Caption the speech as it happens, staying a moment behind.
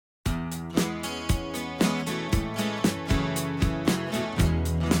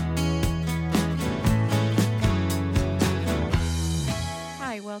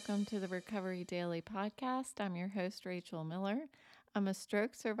welcome to the Recovery Daily podcast. I'm your host, Rachel Miller. I'm a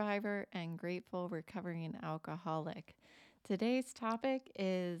stroke survivor and grateful recovering alcoholic. Today's topic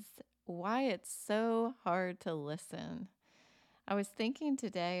is why it's so hard to listen. I was thinking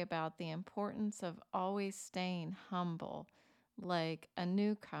today about the importance of always staying humble, like a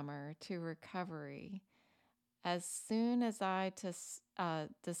newcomer to recovery. As soon as I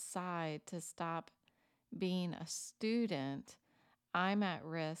decide to stop being a student, I'm at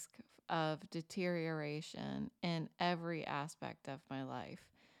risk of deterioration in every aspect of my life.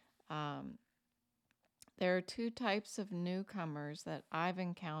 Um, there are two types of newcomers that I've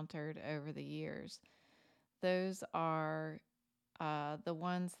encountered over the years. Those are the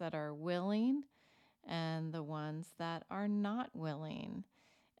ones that are willing and the ones that are not willing.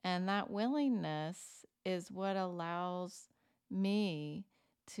 And that willingness is what allows me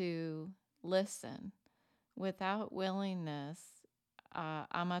to listen. Without willingness,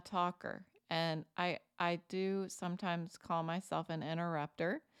 I'm a talker, and I do sometimes call myself an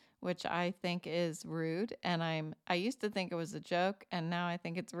interrupter, which I think is rude. And I used to think it was a joke, and now I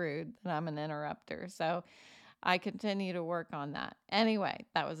think it's rude that I'm an interrupter. So I continue to work on that. Anyway,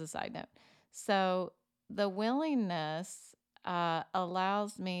 that was a side note. So the willingness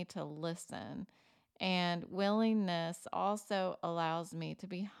allows me to listen, and willingness also allows me to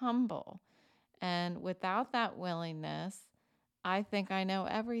be humble. And without that willingness, I think I know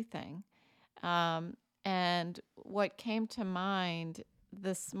everything. Um, and what came to mind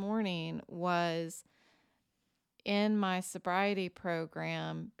this morning was in my sobriety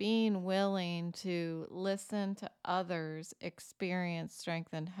program, being willing to listen to others experience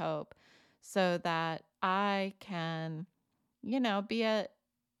strength and hope so that I can,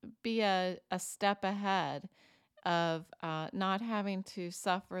 be a step ahead of not having to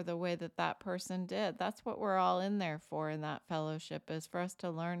suffer the way that that person did. That's what we're all in there for in that fellowship, is for us to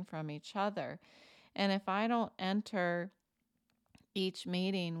learn from each other. And if I don't enter each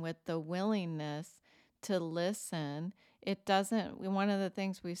meeting with the willingness to listen, it doesn't, one of the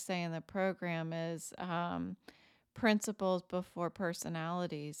things we say in the program is principles before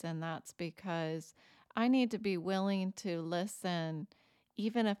personalities. And that's because I need to be willing to listen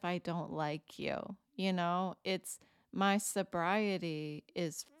even if I don't like you. It's my sobriety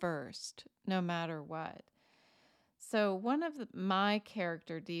is first, no matter what. So, one of my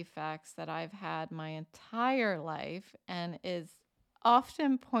character defects that I've had my entire life and is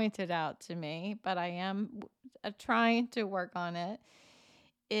often pointed out to me, but I am trying to work on it,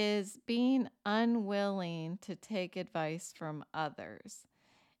 is being unwilling to take advice from others.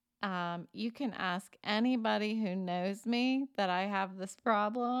 You can ask anybody who knows me that I have this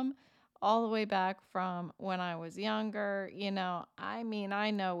problem all the way back from when I was younger. I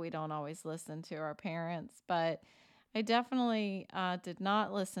know we don't always listen to our parents, but I definitely did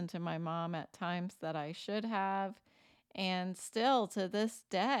not listen to my mom at times that I should have. And still to this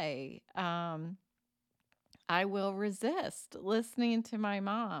day, I will resist listening to my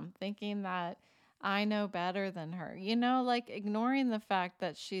mom, thinking that I know better than her. Like ignoring the fact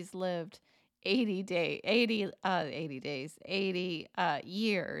that she's lived 80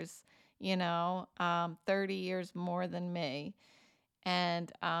 years, 30 years more than me.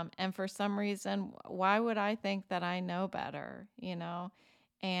 And for some reason, why would I think that I know better?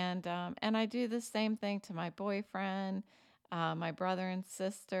 And I do the same thing to my boyfriend, my brother and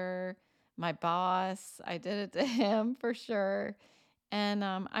sister, my boss. I did it to him for sure. And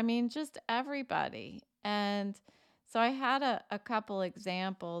just everybody. And so I had a couple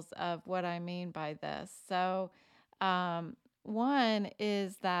examples of what I mean by this. So one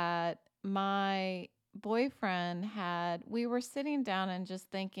is that my boyfriend we were sitting down and just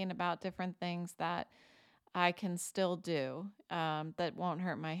thinking about different things that I can still do that won't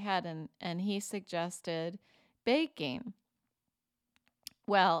hurt my head. And he suggested baking.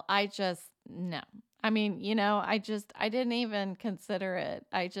 Well, no. I didn't even consider it.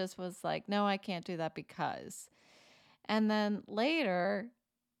 I just was like, no, I can't do that because. And then later,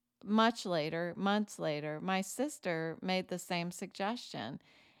 much later, months later, my sister made the same suggestion.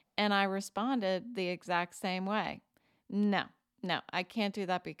 And I responded the exact same way. No, no, I can't do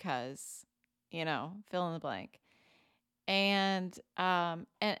that because, fill in the blank. And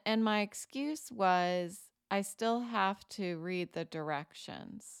my excuse was I still have to read the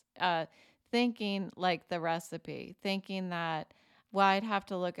directions, thinking like the recipe, thinking that, well, I'd have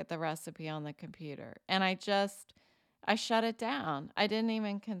to look at the recipe on the computer. And I shut it down. I didn't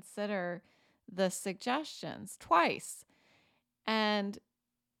even consider the suggestions twice. And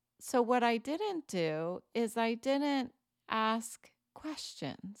so what I didn't do is I didn't ask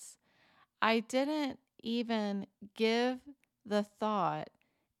questions. I didn't even give the thought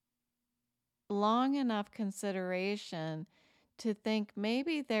long enough consideration to think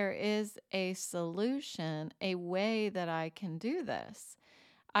maybe there is a solution, a way that I can do this.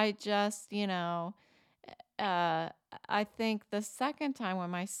 I just, uh, I think the second time when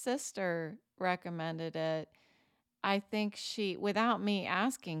my sister recommended it, I think she, without me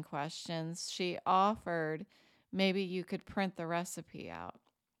asking questions, she offered maybe you could print the recipe out.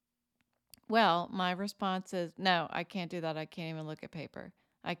 Well, my response is no, I can't do that. I can't even look at paper.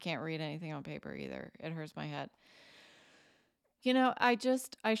 I can't read anything on paper either. It hurts my head.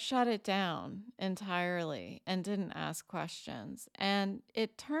 I shut it down entirely and didn't ask questions. And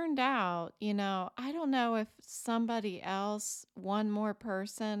it turned out, I don't know if somebody else, one more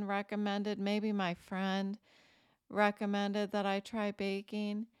person recommended, maybe my friend recommended that I try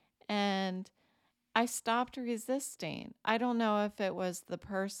baking. And I stopped resisting. I don't know if it was the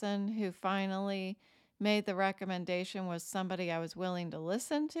person who finally made the recommendation was somebody I was willing to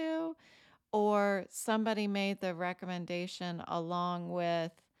listen to, or somebody made the recommendation along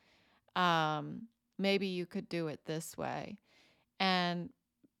with maybe you could do it this way. And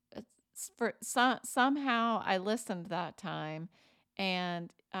somehow I listened that time,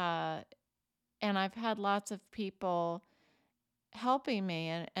 and I've had lots of people helping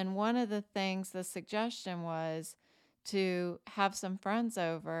me. And one of the things, the suggestion was to have some friends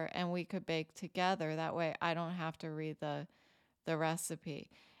over and we could bake together. That way I don't have to read the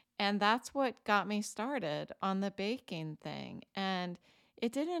recipe. And that's what got me started on the baking thing. And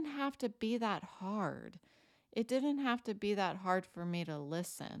it didn't have to be that hard. It didn't have to be that hard for me to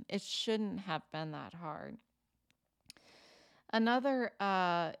listen. It shouldn't have been that hard. Another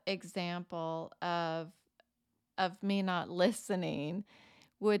example of me not listening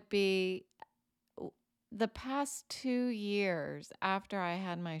would be the past 2 years after I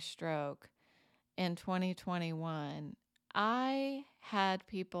had my stroke in 2021. I had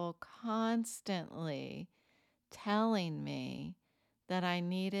people constantly telling me that I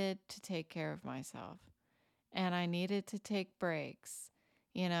needed to take care of myself and I needed to take breaks,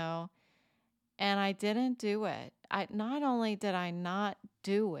 you know, and I didn't do it. I not only did I not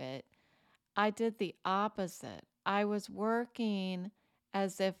do it, I did the opposite. I was working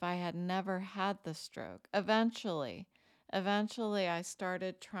as if I had never had the stroke. Eventually I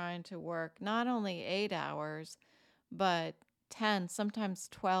started trying to work not only 8 hours, but 10, sometimes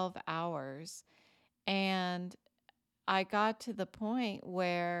 12 hours. And I got to the point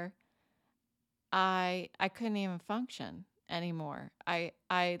where I couldn't even function anymore. I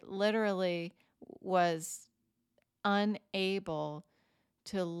literally was unable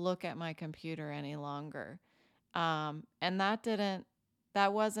to look at my computer any longer. And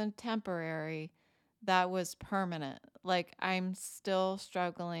that wasn't temporary. That was permanent. Like I'm still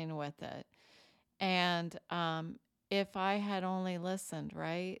struggling with it. And if I had only listened,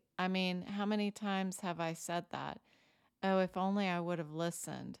 right? I mean, how many times have I said that? Oh, if only I would have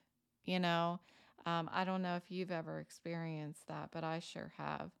listened, you know? I don't know if you've ever experienced that, but I sure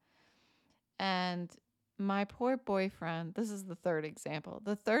have. And my poor boyfriend, this is the third example.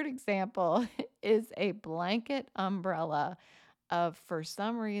 The third example is a blanket umbrella of, for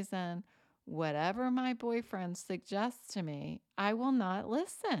some reason, whatever my boyfriend suggests to me, I will not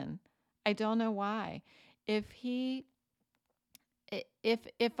listen. I don't know why. If he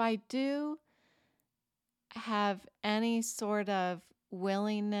if I do have any sort of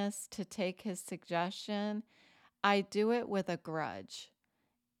willingness to take his suggestion, I do it with a grudge.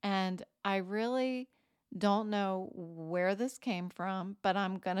 And I really don't know where this came from, but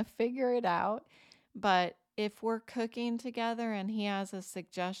I'm going to figure it out. But if we're cooking together and he has a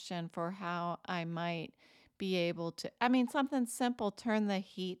suggestion for how I might be able to, I mean, something simple, turn the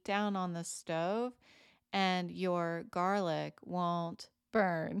heat down on the stove and your garlic won't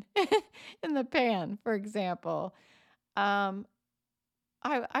burn in the pan, for example. Um,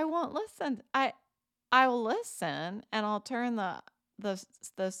 I won't listen. I'll listen and I'll turn the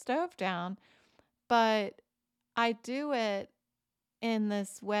the stove down, but I do it in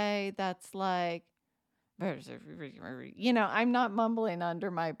this way that's like, I'm not mumbling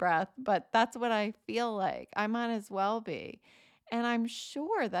under my breath, but that's what I feel like. I might as well be. And I'm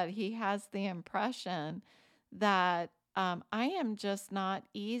sure that he has the impression that I am just not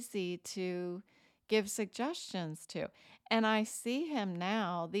easy to give suggestions to. And I see him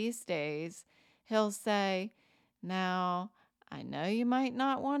now these days. He'll say, now, I know you might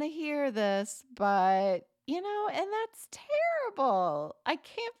not want to hear this, but and that's terrible. I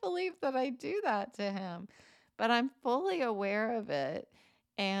can't believe that I do that to him, but I'm fully aware of it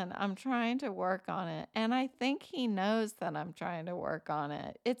and I'm trying to work on it. And I think he knows that I'm trying to work on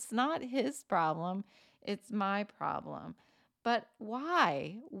it. It's not his problem, it's my problem. But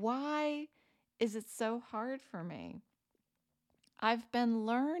why? Why is it so hard for me? I've been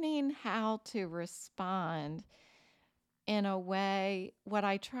learning how to respond in a way. What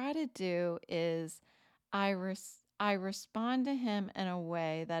I try to do is I respond to him in a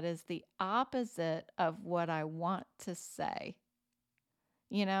way that is the opposite of what I want to say.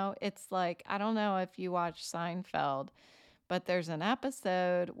 It's like, I don't know if you watch Seinfeld, but there's an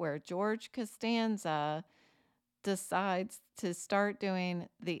episode where George Costanza decides to start doing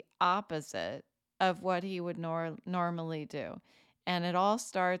the opposite of what he would normally do. And it all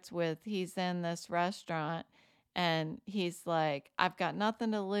starts with he's in this restaurant and he's like, I've got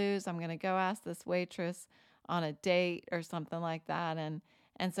nothing to lose. I'm going to go ask this waitress on a date or something like that.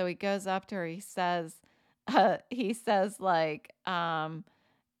 And so he goes up to her. He says like,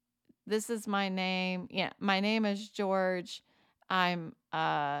 this is my name. Yeah, my name is George. I'm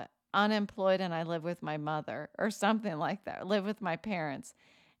unemployed and I live with my mother or something like that. Live with my parents.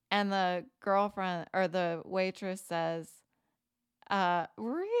 And the girlfriend or the waitress says,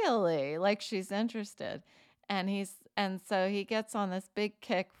 really? Like she's interested. And so he gets on this big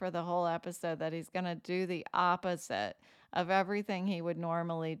kick for the whole episode that he's going to do the opposite of everything he would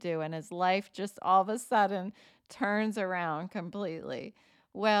normally do. And his life just all of a sudden turns around completely.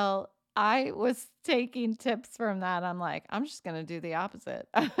 Well, I was taking tips from that. I'm like, I'm just going to do the opposite.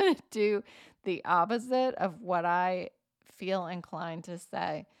 I'm going to do the opposite of what I feel inclined to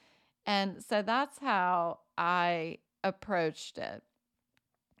say. And so that's how I approached it.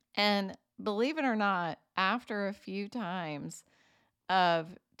 And believe it or not, after a few times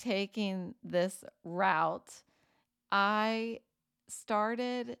of taking this route, I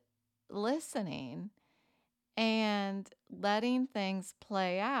started listening and letting things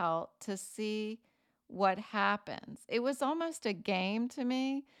play out to see what happens. It was almost a game to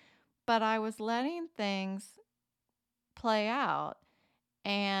me, but I was letting things play out.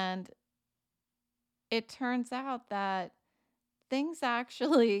 And it turns out that things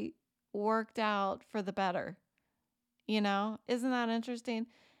actually worked out for the better. Isn't that interesting?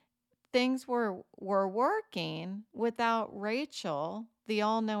 Things were working without Rachel, the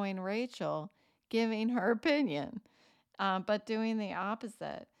all-knowing Rachel, giving her opinion, but doing the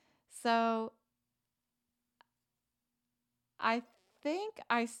opposite. So I think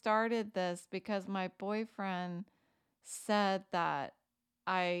I started this because my boyfriend said that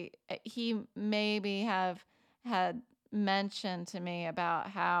he maybe have had mentioned to me about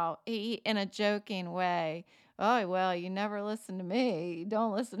how he, in a joking way, oh, well, you never listen to me. You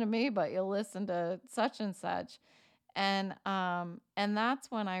don't listen to me, but you'll listen to such and such. And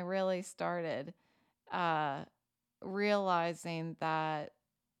that's when I really started uh, realizing that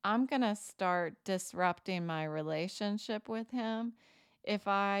I'm going to start disrupting my relationship with him if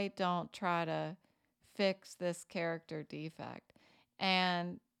I don't try to fix this character defect.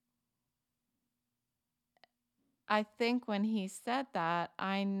 And I think when he said that,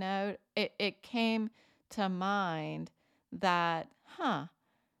 I know it came to mind that,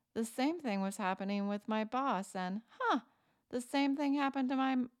 the same thing was happening with my boss, and the same thing happened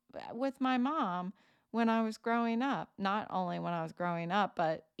to with my mom when I was growing up. Not only when I was growing up,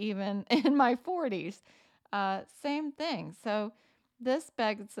 but even in my 40s. Same thing. So this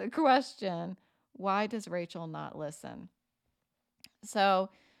begs the question, why does Rachel not listen? So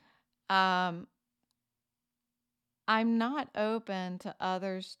um, I'm not open to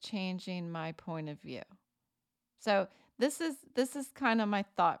others changing my point of view. So this is kind of my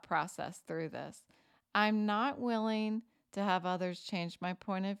thought process through this. I'm not willing to have others change my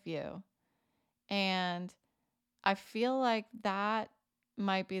point of view. And I feel like that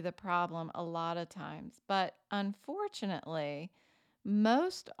might be the problem a lot of times. But unfortunately,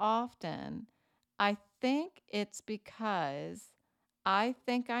 most often, I think it's because I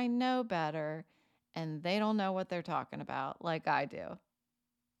think I know better and they don't know what they're talking about like I do.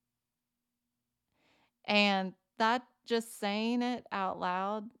 And that, just saying it out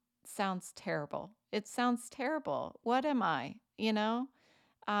loud, sounds terrible. It sounds terrible. What am I?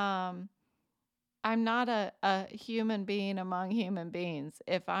 Um, I'm not a human being among human beings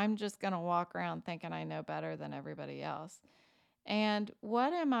if I'm just going to walk around thinking I know better than everybody else. And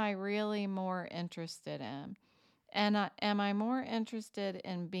what am I really more interested in? And am I more interested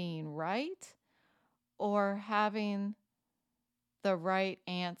in being right or having the right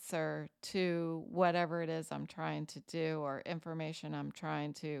answer to whatever it is I'm trying to do or information I'm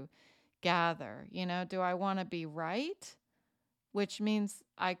trying to gather? Do I want to be right, which means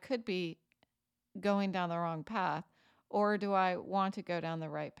I could be going down the wrong path, or do I want to go down the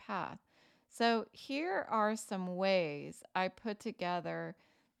right path? So here are some ways I put together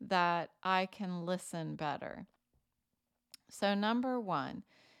that I can listen better. So number one,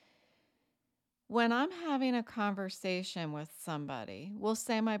 When I'm having a conversation with somebody, we'll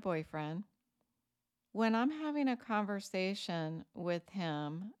say my boyfriend, when I'm having a conversation with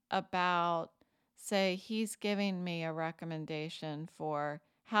him about, say, he's giving me a recommendation for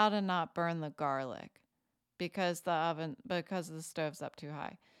how to not burn the garlic because the stove's up too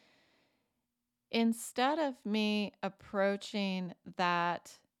high. Instead of me approaching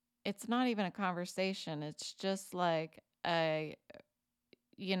that, it's not even a conversation. It's just like a,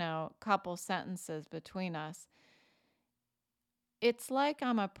 couple sentences between us. It's like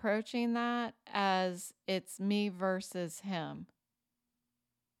I'm approaching that as it's me versus him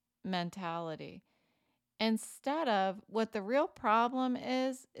mentality. Instead of what the real problem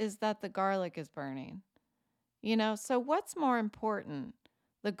is that the garlic is burning. So what's more important?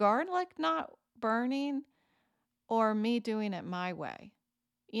 The garlic not burning or me doing it my way?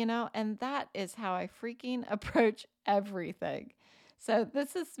 And that is how I freaking approach everything. So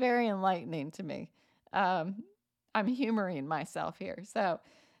this is very enlightening to me. Um, I'm humoring myself here. So,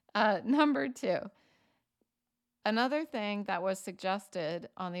 number 2, another thing that was suggested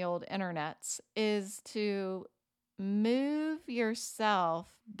on the old internets is to move yourself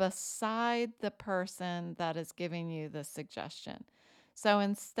beside the person that is giving you the suggestion. So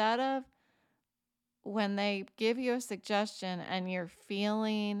instead of when they give you a suggestion and you're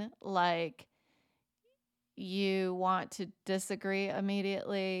feeling like you want to disagree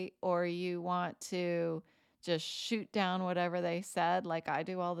immediately or you want to just shoot down whatever they said, like I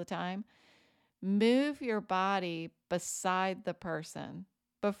do all the time, move your body beside the person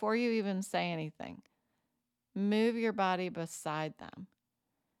before you even say anything. Move your body beside them.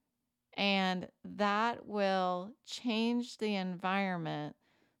 And that will change the environment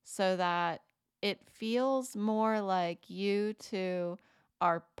so that it feels more like you two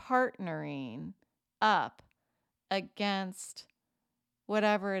are partnering up against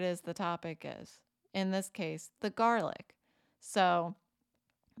whatever it is the topic is. In this case, the garlic. So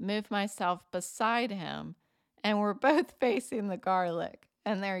move myself beside him and we're both facing the garlic.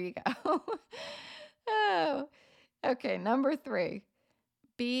 And there you go. Oh, okay. Number 3,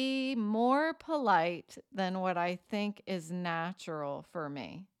 be more polite than what I think is natural for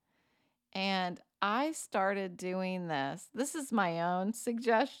me. And I started doing this. This is my own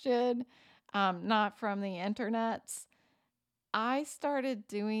suggestion, not from the internets. I started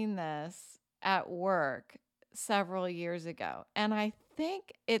doing this at work several years ago. And I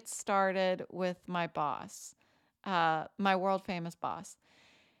think it started with my boss, my world famous boss.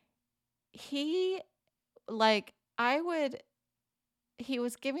 He, like, he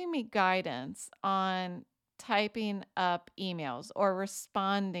was giving me guidance on typing up emails or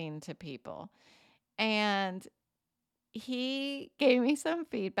responding to people. And he gave me some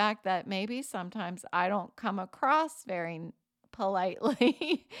feedback that maybe sometimes I don't come across very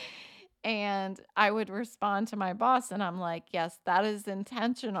politely. And I would respond to my boss and I'm like, yes, that is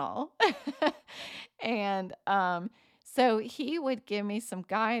intentional. And so he would give me some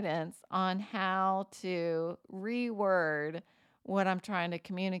guidance on how to reword what I'm trying to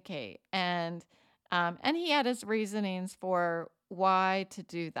communicate. And he had his reasonings for why to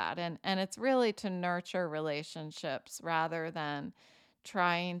do that. And it's really to nurture relationships rather than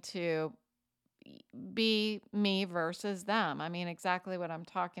trying to be me versus them. I mean, exactly what I'm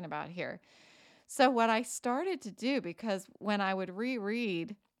talking about here. So what I started to do, because when I would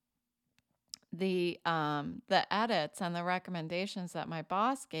reread the edits and the recommendations that my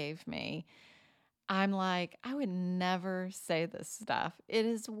boss gave me, I'm like, I would never say this stuff. It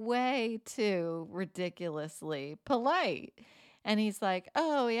is way too ridiculously polite. And he's like,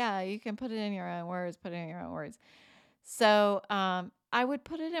 oh, yeah, you can put it in your own words, put it in your own words. So I would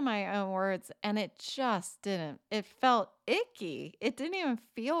put it in my own words and it just didn't. It felt icky. It didn't even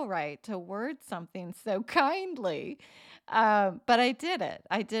feel right to word something so kindly. But I did it.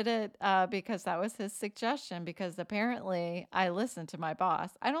 I did it because that was his suggestion, because apparently I listened to my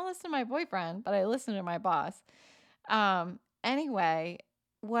boss. I don't listen to my boyfriend, but I listen to my boss. Anyway,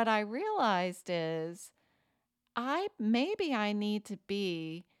 what I realized is maybe I need to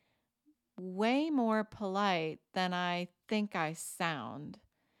be way more polite than I think I sound.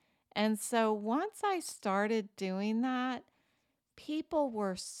 And so once I started doing that, people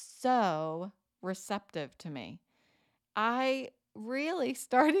were so receptive to me. I really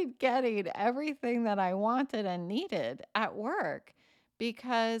started getting everything that I wanted and needed at work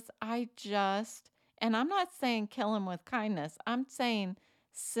because and I'm not saying kill him with kindness, I'm saying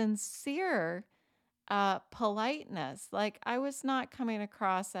sincere politeness. Like I was not coming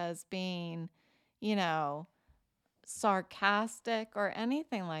across as being, you know, sarcastic or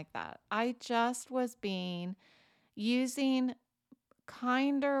anything like that. I just was using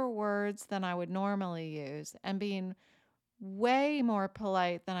kinder words than I would normally use and being way more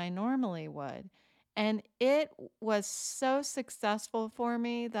polite than I normally would. And it was so successful for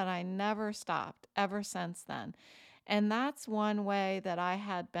me that I never stopped ever since then. And that's one way that I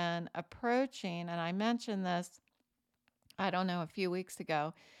had been approaching. And I mentioned this, I don't know, a few weeks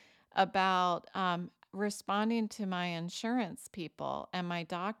ago about responding to my insurance people and my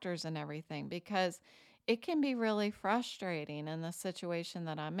doctors and everything, because it can be really frustrating in the situation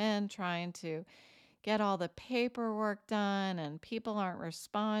that I'm in, trying to get all the paperwork done and people aren't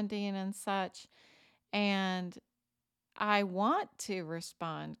responding and such. And I want to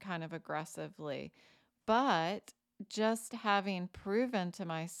respond kind of aggressively, but just having proven to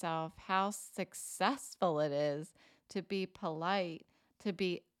myself how successful it is to be polite, to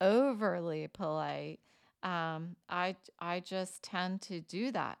be overly polite, I just tend to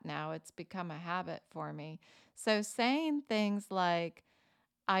do that now. It's become a habit for me. So saying things like,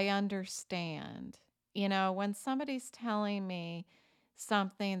 I understand, when somebody's telling me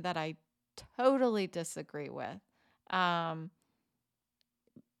something that I totally disagree with, um,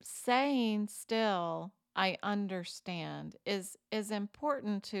 saying still I understand is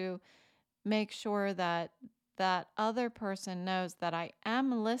important to make sure that that other person knows that I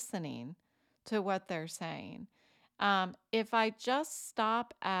am listening to what they're saying. If I just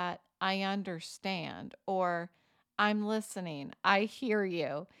stop at I understand or I'm listening, I hear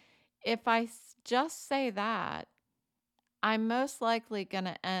you. If I just say that, I'm most likely going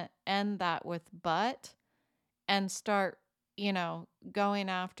to end that with but and start, going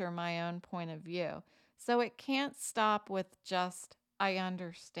after my own point of view. So it can't stop with just, I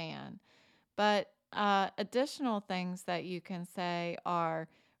understand. But additional things that you can say are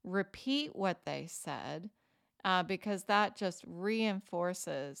repeat what they said, because that just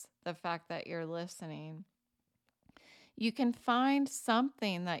reinforces the fact that you're listening. You can find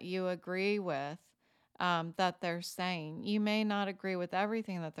something that you agree with, that they're saying. You may not agree with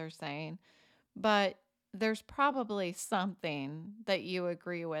everything that they're saying, but there's probably something that you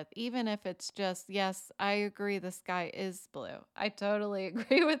agree with, even if it's just, yes, I agree the sky is blue. I totally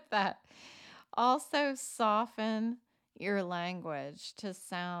agree with that. Also, soften your language to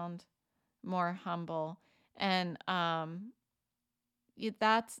sound more humble. And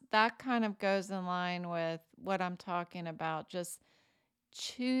that kind of goes in line with what I'm talking about, just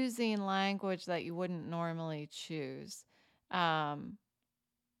choosing language that you wouldn't normally choose. Um,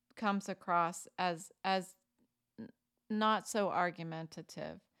 Comes across as not so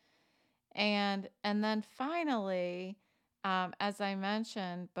argumentative. And then finally, as I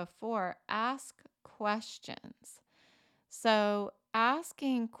mentioned before, ask questions. So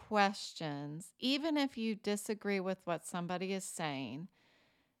asking questions, even if you disagree with what somebody is saying,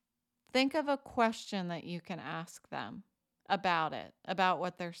 think of a question that you can ask them about it, about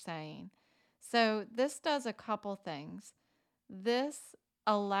what they're saying. So this does a couple things. This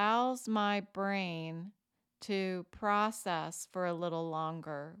allows my brain to process for a little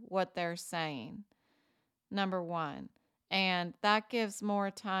longer what they're saying, number one. And that gives more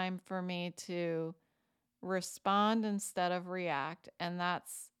time for me to respond instead of react. And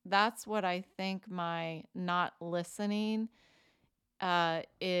that's what I think my not listening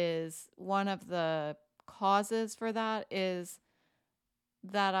is one of the causes for that, is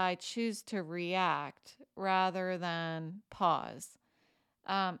that I choose to react rather than pause.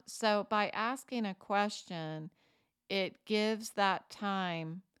 So by asking a question, it gives that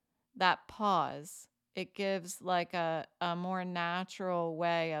time, that pause. It gives like a more natural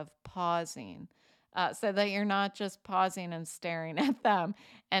way of pausing, so that you're not just pausing and staring at them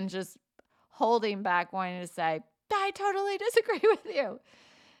and just holding back, wanting to say, I totally disagree with you.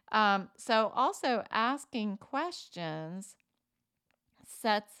 So also asking questions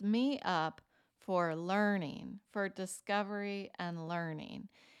sets me up for learning, for discovery and learning.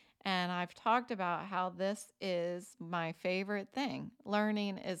 And I've talked about how this is my favorite thing.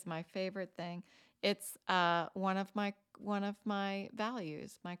 Learning is my favorite thing. It's one of my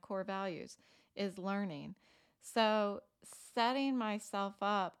values, my core values is learning. So setting myself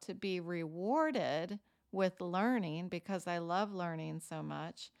up to be rewarded with learning, because I love learning so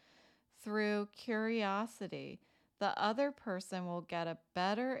much, through curiosity, the other person will get a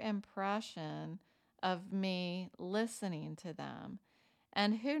better impression of me listening to them.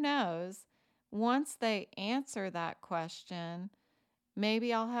 And who knows, once they answer that question,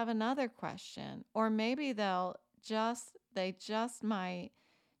 maybe I'll have another question, or maybe they just might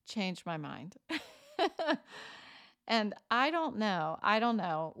change my mind. And I don't know. I don't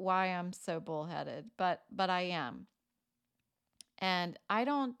know why I'm so bullheaded, but I am. And I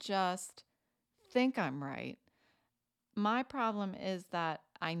don't just think I'm right. my problem is that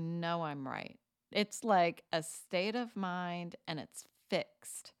I know I'm right. It's like a state of mind and it's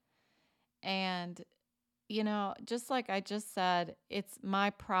fixed. And, just like I just said, it's my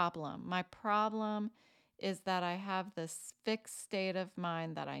problem. My problem is that I have this fixed state of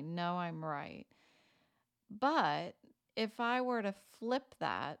mind that I know I'm right. But if I were to flip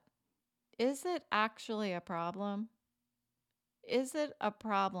that, is it actually a problem? Is it a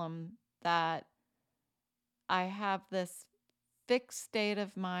problem that I have this fixed state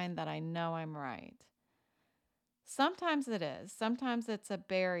of mind that I know I'm right? Sometimes it is. Sometimes it's a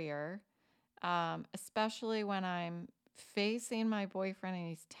barrier, especially when I'm facing my boyfriend and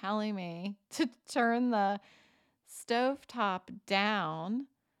he's telling me to turn the stovetop down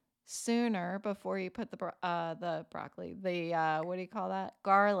sooner before you put the broccoli, what do you call that?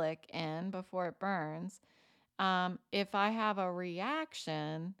 Garlic in before it burns. If I have a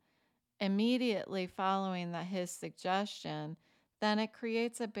reaction immediately following his suggestion, then it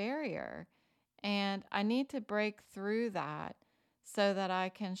creates a barrier. And I need to break through that so that I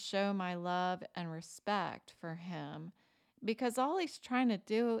can show my love and respect for him. Because all he's trying to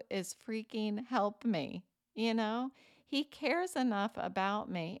do is freaking help me, you know? He cares enough about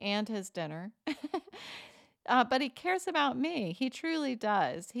me and his dinner, but he cares about me. He truly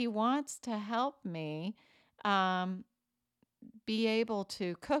does. He wants to help me um, be able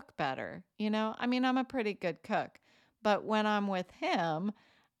to cook better. I mean, I'm a pretty good cook, but when I'm with him,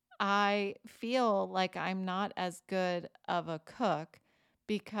 I feel like I'm not as good of a cook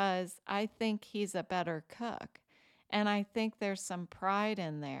because I think he's a better cook. And I think there's some pride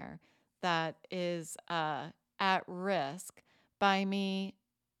in there that is at risk by me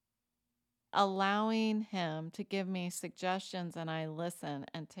allowing him to give me suggestions and I listen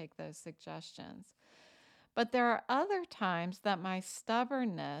and take those suggestions. But there are other times that my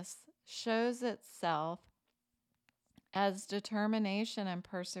stubbornness shows itself as determination and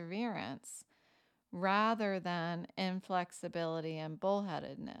perseverance rather than inflexibility and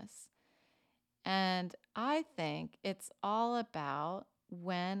bullheadedness. And I think it's all about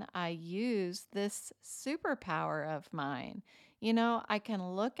when I use this superpower of mine. I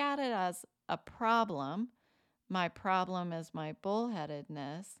can look at it as a problem. My problem is my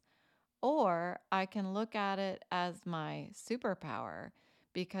bullheadedness. Or I can look at it as my superpower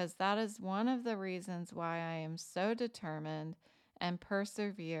because that is one of the reasons why I am so determined and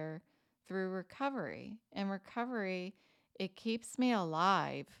persevere through recovery. In recovery, it keeps me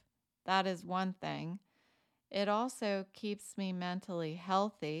alive. That is one thing. It also keeps me mentally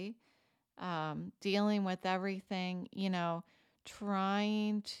healthy, dealing with everything,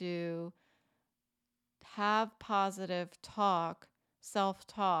 trying to have positive self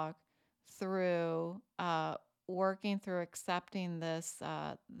talk through working through accepting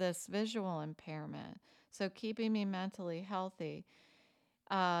this visual impairment. So keeping me mentally healthy,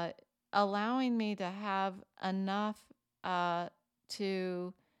 uh, allowing me to have enough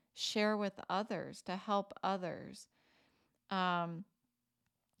to share with others, to help others. Um,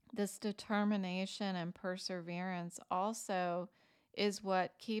 this determination and perseverance also is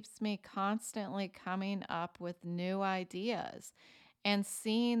what keeps me constantly coming up with new ideas and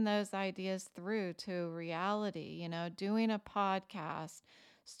seeing those ideas through to reality, doing a podcast,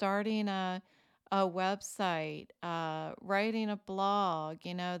 starting a website, writing a blog,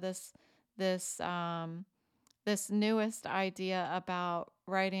 this this newest idea about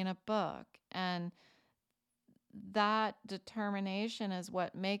writing a book. And that determination is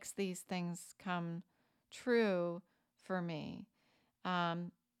what makes these things come true for me.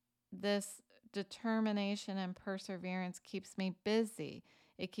 Um, this determination and perseverance keeps me busy.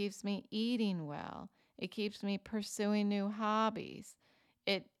 It keeps me eating well. It keeps me pursuing new hobbies.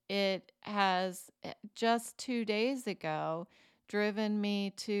 It has just 2 days ago driven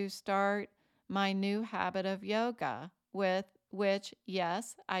me to start my new habit of yoga, with which,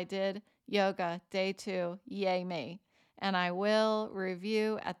 yes, I did yoga day 2. Yay me. And I will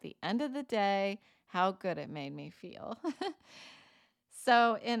review at the end of the day how good it made me feel.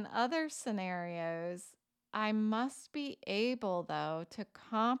 So, in other scenarios, I must be able, though, to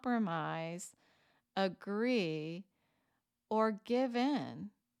compromise, agree, or give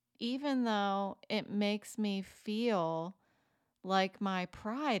in, even though it makes me feel like my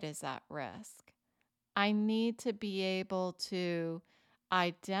pride is at risk. I need to be able to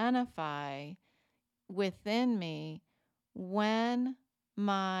identify within me when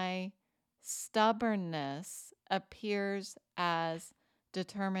my stubbornness appears as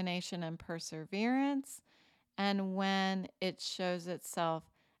determination and perseverance, and when it shows itself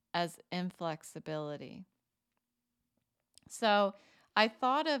as inflexibility. So I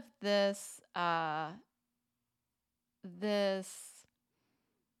thought of this this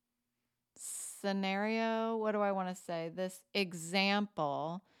scenario, what do I want to say? This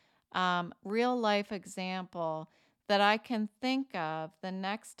example, real life example that I can think of the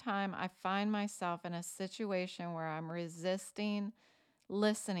next time I find myself in a situation where I'm resisting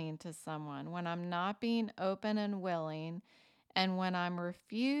listening to someone, when I'm not being open and willing, and when I'm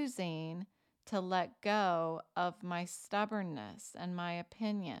refusing to let go of my stubbornness and my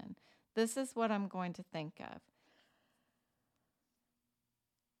opinion. This is what I'm going to think of.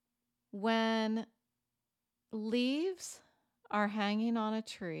 When leaves are hanging on a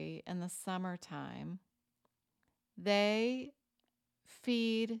tree in the summertime, they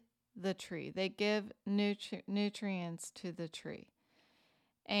feed the tree. They give nutrients to the tree.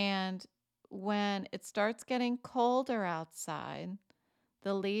 And when it starts getting colder outside,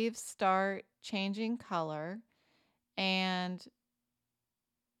 the leaves start changing color and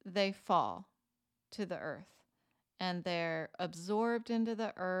they fall to the earth. And they're absorbed into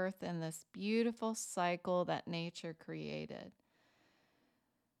the earth in this beautiful cycle that nature created.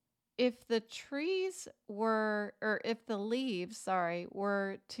 If the leaves,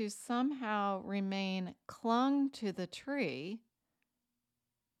 were to somehow remain clung to the tree,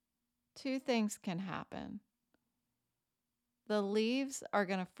 two things can happen. The leaves are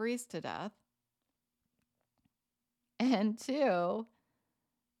going to freeze to death. And two,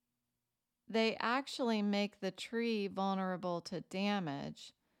 they actually make the tree vulnerable to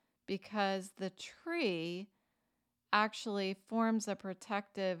damage because the tree actually forms a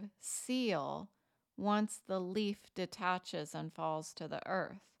protective seal once the leaf detaches and falls to the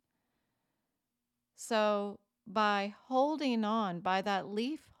earth. So by that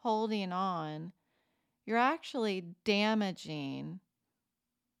leaf holding on, you're actually damaging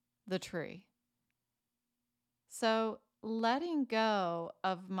the tree. So letting go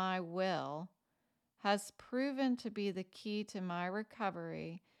of my will has proven to be the key to my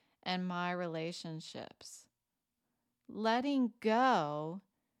recovery and my relationships. Letting go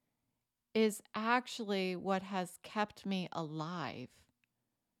is actually what has kept me alive,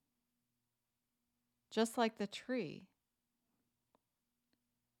 just like the tree.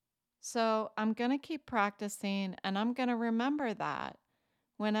 So I'm going to keep practicing, and I'm going to remember that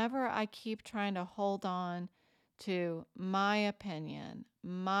whenever I keep trying to hold on to my opinion,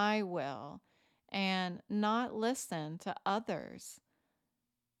 my will, and not listen to others,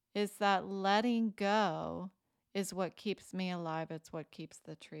 is that letting go is what keeps me alive. It's what keeps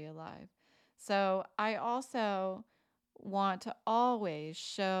the tree alive. So I also want to always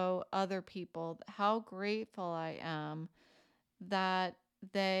show other people how grateful I am that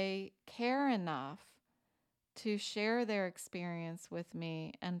they care enough to share their experience with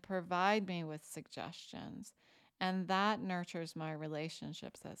me and provide me with suggestions. And that nurtures my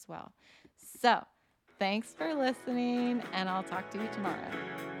relationships as well. So, thanks for listening, and I'll talk to you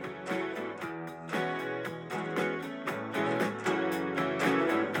tomorrow.